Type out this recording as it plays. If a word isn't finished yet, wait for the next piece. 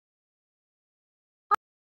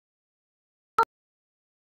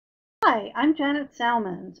Hi, I'm Janet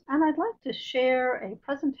Salmons, and I'd like to share a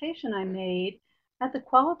presentation I made at the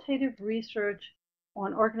Qualitative Research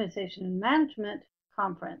on Organization and Management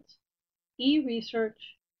conference,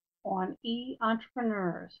 E-Research on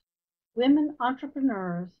E-Entrepreneurs, Women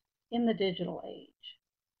Entrepreneurs in the Digital Age.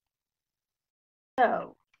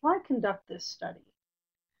 So, why conduct this study?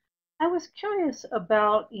 I was curious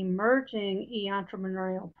about emerging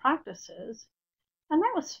e-entrepreneurial practices, and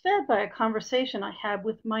that was fed by a conversation I had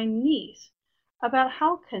with my niece about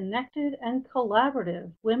how connected and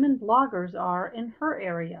collaborative women bloggers are in her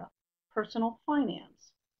area, personal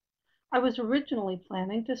finance. I was originally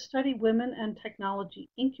planning to study women and technology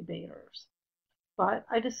incubators, but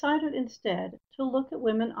I decided instead to look at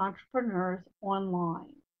women entrepreneurs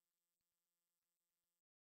online.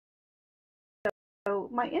 So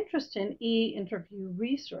my interest in e-interview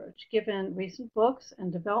research, given recent books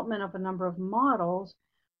and development of a number of models,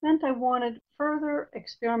 meant I wanted further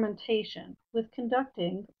experimentation with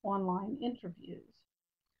conducting online interviews.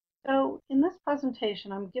 So in this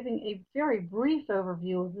presentation, I'm giving a very brief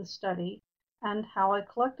overview of the study and how I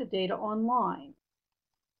collected data online.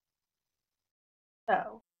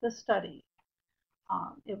 So the study,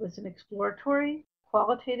 it was an exploratory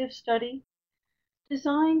qualitative study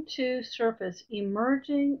designed to surface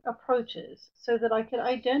emerging approaches so that I could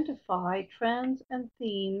identify trends and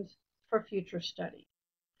themes for future study.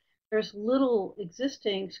 There's little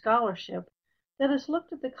existing scholarship that has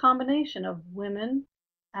looked at the combination of women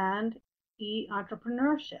and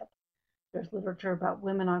e-entrepreneurship. There's literature about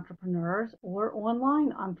women entrepreneurs or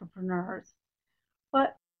online entrepreneurs,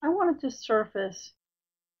 but I wanted to surface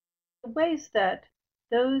the ways that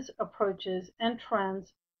those approaches and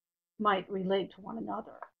trends might relate to one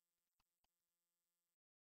another.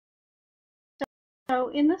 So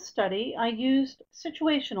in this study, I used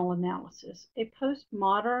situational analysis, a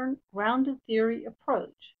postmodern grounded theory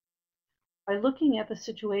approach. By looking at the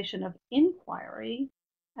situation of inquiry,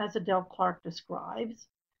 as Adele Clark describes,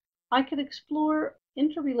 I could explore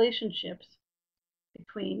interrelationships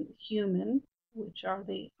between human, which are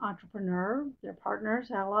the entrepreneur, their partners,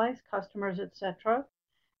 allies, customers, etc.,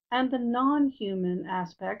 and the non-human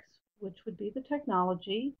aspects, which would be the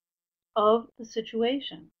technology of the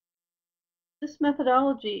situation. This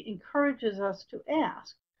methodology encourages us to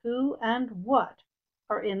ask who and what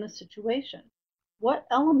are in the situation. What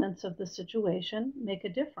elements of the situation make a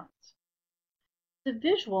difference? The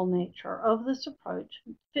visual nature of this approach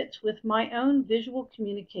fits with my own visual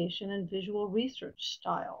communication and visual research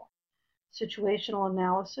style. Situational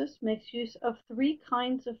analysis makes use of three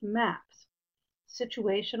kinds of maps: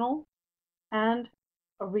 situational and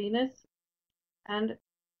arenas and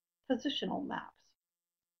positional maps.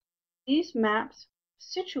 These maps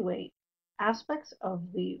situate aspects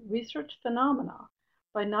of the research phenomena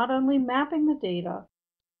by not only mapping the data,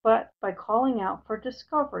 but by calling out for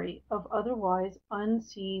discovery of otherwise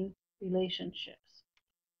unseen relationships.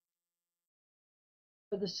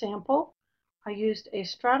 For the sample, I used a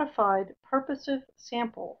stratified purposive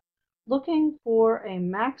sample looking for a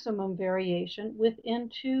maximum variation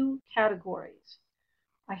within two categories.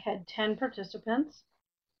 I had 10 participants,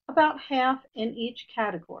 about half in each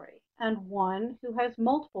category, and one who has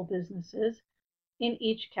multiple businesses in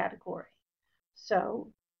each category. So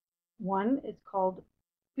one is called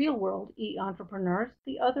real world e-entrepreneurs,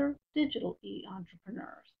 the other digital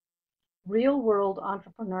e-entrepreneurs. Real world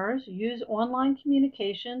entrepreneurs use online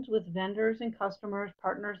communications with vendors and customers,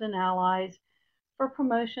 partners and allies for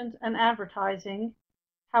promotions and advertising.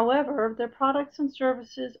 However, their products and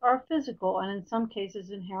services are physical and in some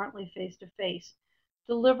cases inherently face-to-face,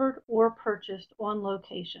 delivered or purchased on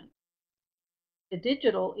location. The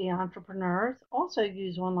digital e-entrepreneurs also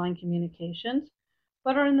use online communications,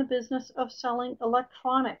 but are in the business of selling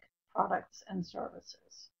electronic products and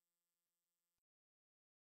services.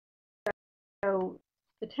 So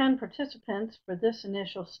the 10 participants for this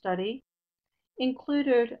initial study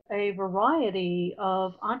included a variety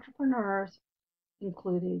of entrepreneurs,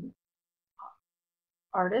 including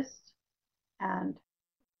artists and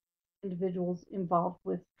individuals involved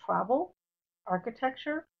with travel,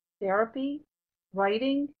 architecture, therapy,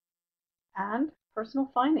 writing, and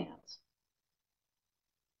personal finance.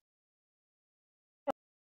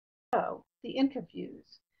 So, the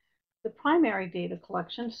interviews. The primary data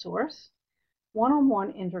collection source,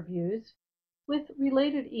 one-on-one interviews with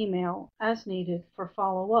related email as needed for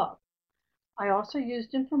follow-up. I also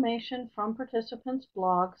used information from participants'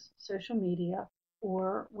 blogs, social media,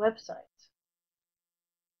 or websites.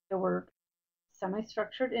 There were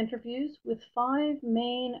semi-structured interviews with 5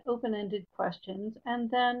 main open-ended questions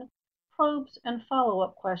and then probes and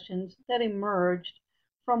follow-up questions that emerged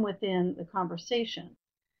from within the conversation.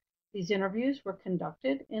 These interviews were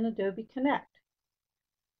conducted in Adobe Connect.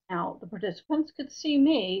 Now, the participants could see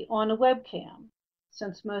me on a webcam.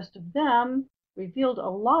 Since most of them revealed a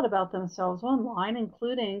lot about themselves online,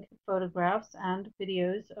 including photographs and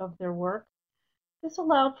videos of their work, this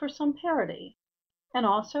allowed for some parity and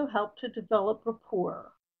also helped to develop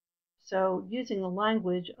rapport. So, using the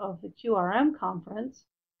language of the QRM conference,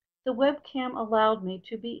 the webcam allowed me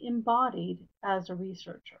to be embodied as a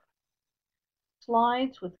researcher.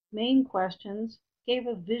 Slides with main questions gave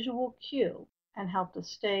a visual cue and helped us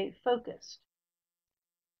stay focused.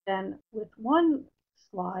 Then, with one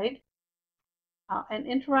slide, an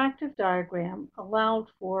interactive diagram allowed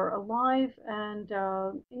for a live and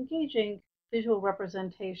engaging visual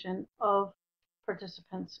representation of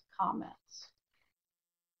participants' comments.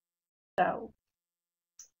 So,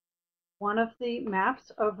 one of the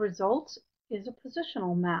maps of results is a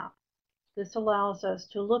positional map. This allows us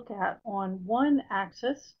to look at, on one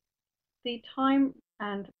axis, the time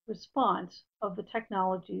and response of the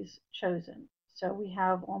technologies chosen. So we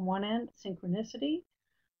have on one end synchronicity,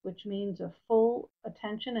 which means a full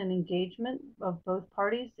attention and engagement of both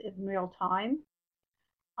parties in real time.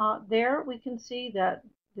 There we can see that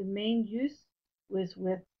the main use was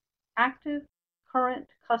with active current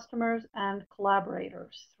customers and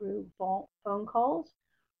collaborators through phone calls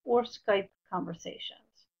or Skype conversations.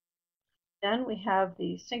 Then we have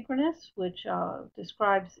the synchronous, which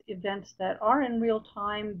describes events that are in real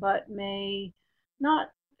time but may not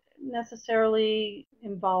necessarily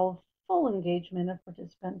involve full engagement of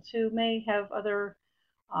participants who may have other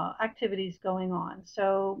activities going on.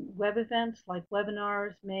 So web events like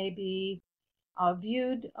webinars may be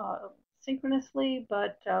viewed synchronously,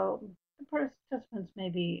 but the participants may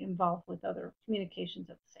be involved with other communications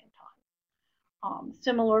at the same time.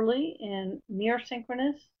 Similarly, in near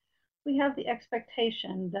synchronous, we have the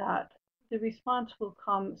expectation that the response will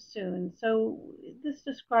come soon. So this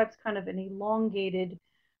describes kind of an elongated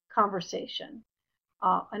conversation,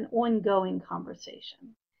 an ongoing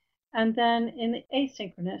conversation. And then in the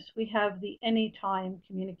asynchronous, we have the anytime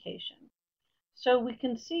communication. So we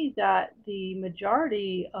can see that the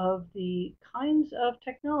majority of the kinds of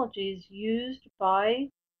technologies used by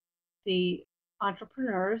the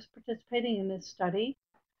entrepreneurs participating in this study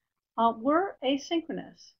were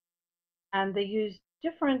asynchronous. And they used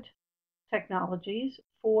different technologies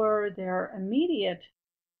for their immediate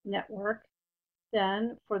network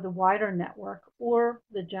than for the wider network or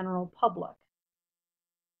the general public.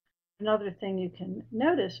 Another thing you can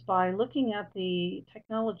notice by looking at the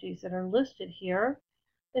technologies that are listed here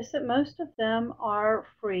is that most of them are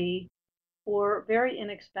free or very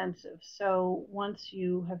inexpensive. So once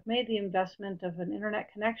you have made the investment of an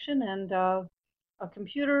internet connection and a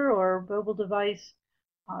computer or mobile device,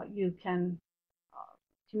 you can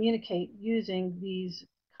communicate using these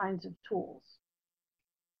kinds of tools.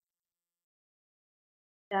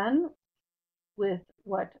 Then, with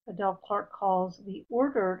what Adele Clark calls the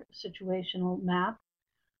ordered situational map,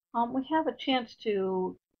 we have a chance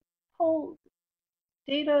to pull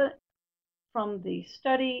data from the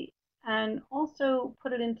study and also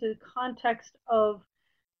put it into context of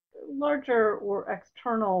larger or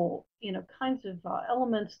external, kinds of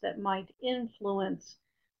elements that might influence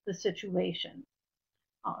the situation.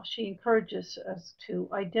 She encourages us to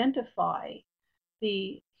identify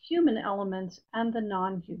the human elements and the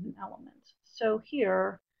non-human elements. So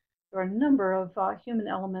here, there are a number of human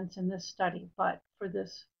elements in this study, but for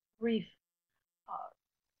this brief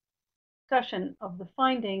discussion of the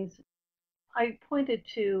findings, I pointed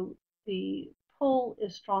to the pull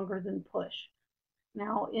is stronger than push.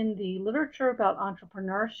 Now, in the literature about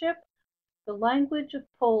entrepreneurship, the language of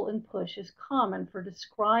pull and push is common for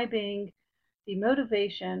describing the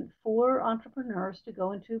motivation for entrepreneurs to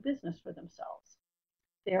go into business for themselves.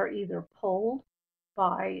 They're either pulled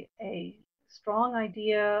by a strong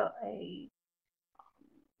idea, a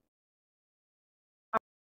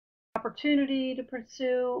opportunity to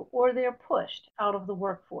pursue, or they're pushed out of the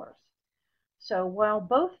workforce. So while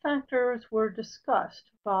both factors were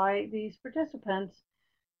discussed by these participants,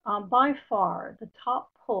 by far the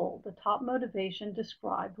top pull, the top motivation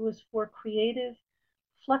described was for creative,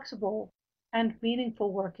 flexible, and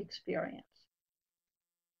meaningful work experience.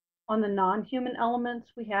 On the non-human elements,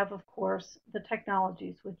 we have, of course, the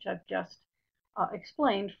technologies, which I've just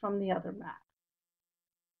explained from the other map.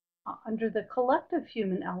 Under the collective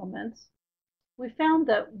human elements, we found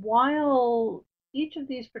that while each of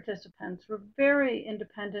these participants were very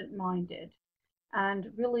independent-minded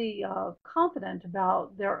and really confident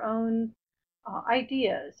about their own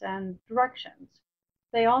ideas and directions,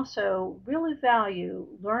 they also really value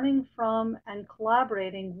learning from and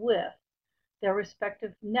collaborating with their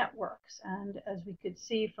respective networks. And as we could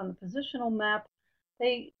see from the positional map,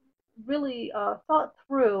 they really thought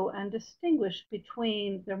through and distinguished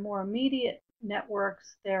between their more immediate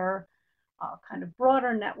networks, their kind of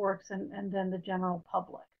broader networks, and then the general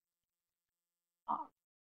public.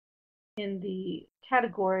 In the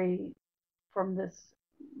category from this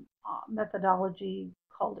methodology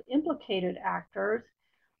called implicated actors,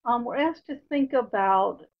 we're asked to think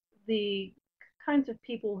about the kinds of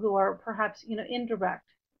people who are perhaps indirect.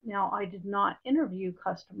 Now, I did not interview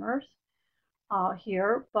customers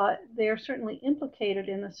here, but they are certainly implicated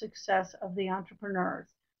in the success of the entrepreneurs.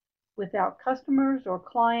 Without customers or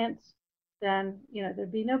clients, then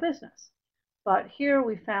there'd be no business. But here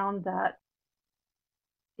we found that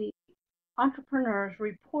the entrepreneurs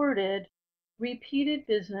reported repeated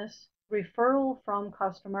business, referral from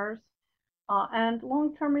customers, and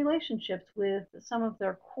long-term relationships with some of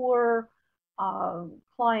their core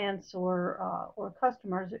clients or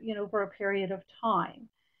customers, over a period of time.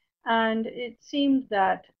 And it seemed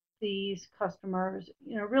that these customers,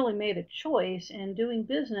 really made a choice in doing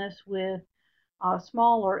business with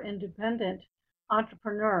small or independent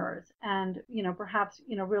entrepreneurs, and perhaps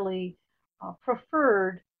really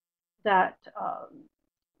preferred that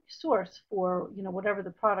source for whatever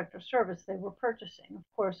the product or service they were purchasing. Of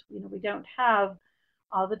course, we don't have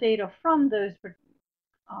the data from those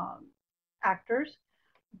um, actors,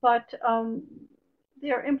 but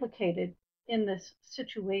they are implicated in this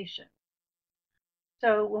situation.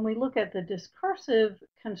 So when we look at the discursive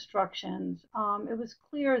constructions, it was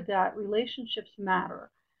clear that relationships matter,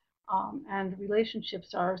 and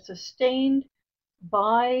relationships are sustained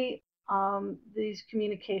by these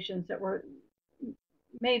communications that were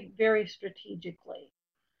made very strategically.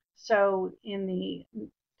 So in the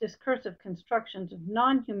discursive constructions of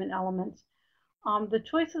non-human elements, the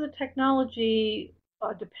choice of the technology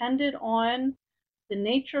depended on the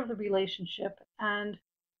nature of the relationship and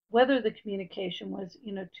whether the communication was,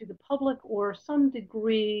 to the public or some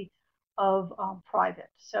degree of private.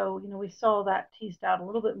 So, we saw that teased out a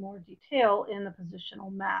little bit more detail in the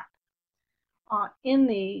positional map. In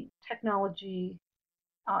the technology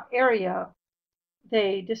area,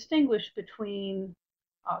 they distinguished between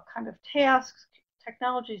kind of tasks,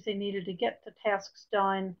 technologies they needed to get the tasks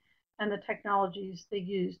done, and the technologies they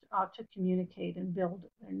used to communicate and build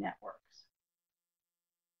their networks.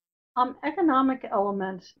 Economic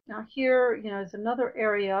elements. Now here, is another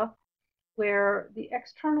area where the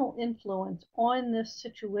external influence on this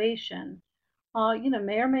situation,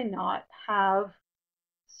 may or may not have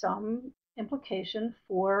some implication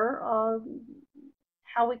for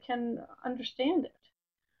how we can understand it.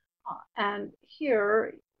 And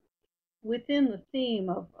here, within the theme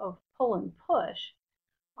of pull and push,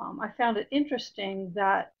 I found it interesting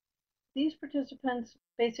that these participants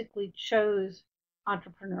basically chose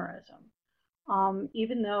entrepreneurism.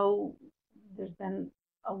 Even though there's been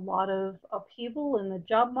a lot of upheaval in the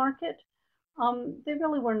job market, they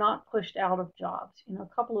really were not pushed out of jobs.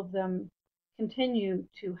 A couple of them continue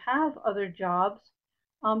to have other jobs,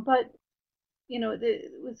 but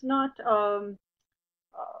it was not a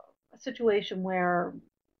situation where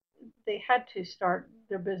they had to start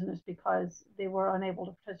their business because they were unable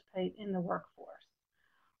to participate in the workforce.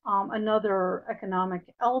 Another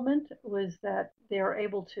economic element was that they are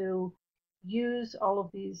able to use all of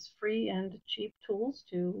these free and cheap tools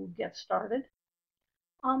to get started.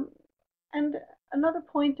 And another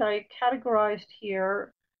point I categorized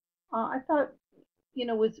here, I thought,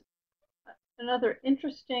 was another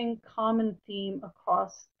interesting common theme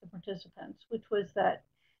across the participants, which was that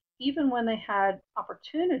even when they had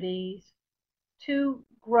opportunities to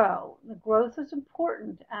grow, the growth is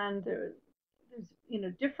important, and there's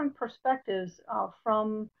different perspectives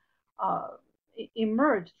from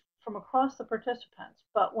emerged from across the participants.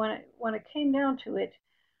 But when it came down to it,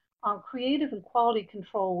 creative and quality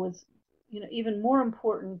control was even more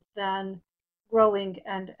important than growing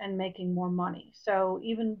and making more money. So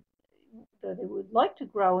even though they would like to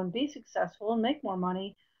grow and be successful and make more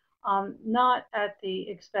money, not at the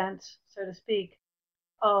expense, so to speak,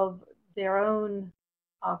 of their own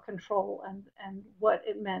control and what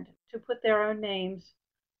it meant to put their own names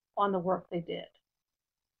on the work they did.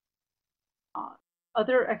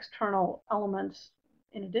 Other external elements,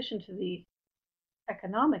 in addition to the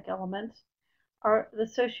economic elements, are the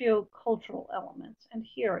socio-cultural elements. And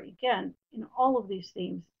here, again, all of these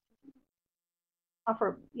themes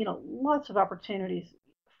offer, lots of opportunities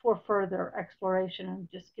for further exploration. I'm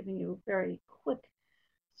just giving you a very quick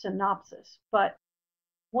synopsis. But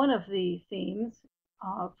one of the themes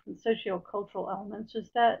from socio-cultural elements is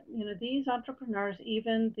that, these entrepreneurs,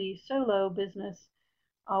 even the solo business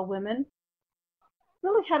women,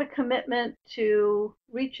 really had a commitment to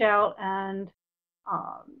reach out and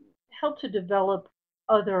um, help to develop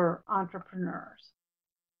other entrepreneurs.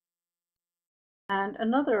 And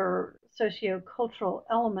another sociocultural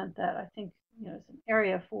element that I think is an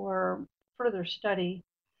area for further study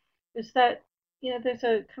is that there's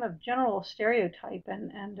a kind of general stereotype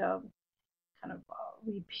and kind of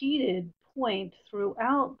repeated point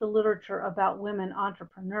throughout the literature about women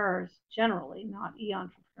entrepreneurs generally, not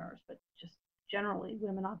e-entrepreneurs, but just generally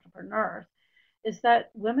women entrepreneurs, is that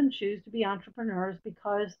women choose to be entrepreneurs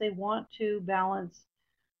because they want to balance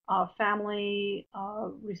family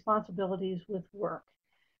responsibilities with work.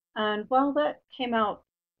 And while that came out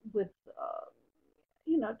with,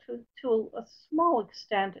 to a small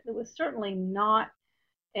extent, it was certainly not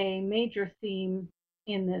a major theme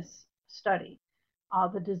in this study.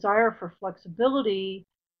 The desire for flexibility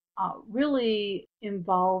really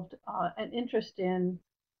involved an interest in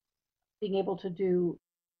being able to do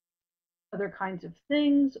other kinds of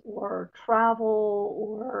things or travel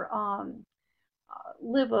or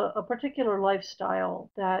live a particular lifestyle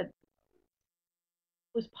that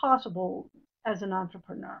was possible as an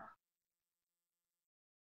entrepreneur.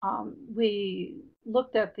 We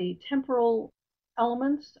looked at the temporal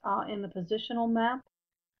elements in the positional map,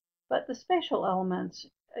 but the spatial elements,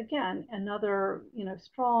 again, another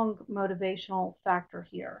strong motivational factor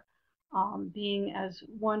here, being, as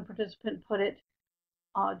one participant put it,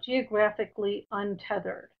 geographically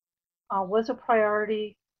untethered, was a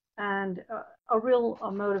priority and a real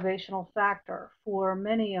motivational factor for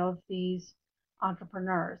many of these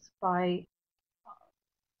entrepreneurs. By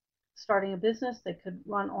starting a business that could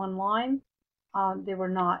run online, they were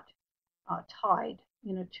not tied,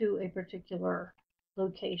 to a particular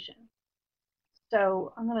location.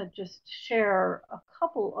 So I'm going to just share a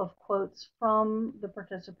couple of quotes from the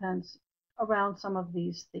participants around some of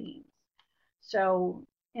these themes. So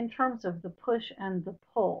in terms of the push and the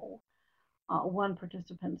pull, one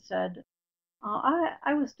participant said,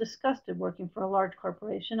 I was disgusted working for a large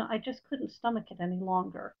corporation. I just couldn't stomach it any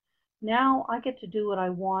longer. Now I get to do what I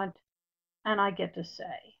want and I get to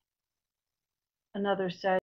say. Another said,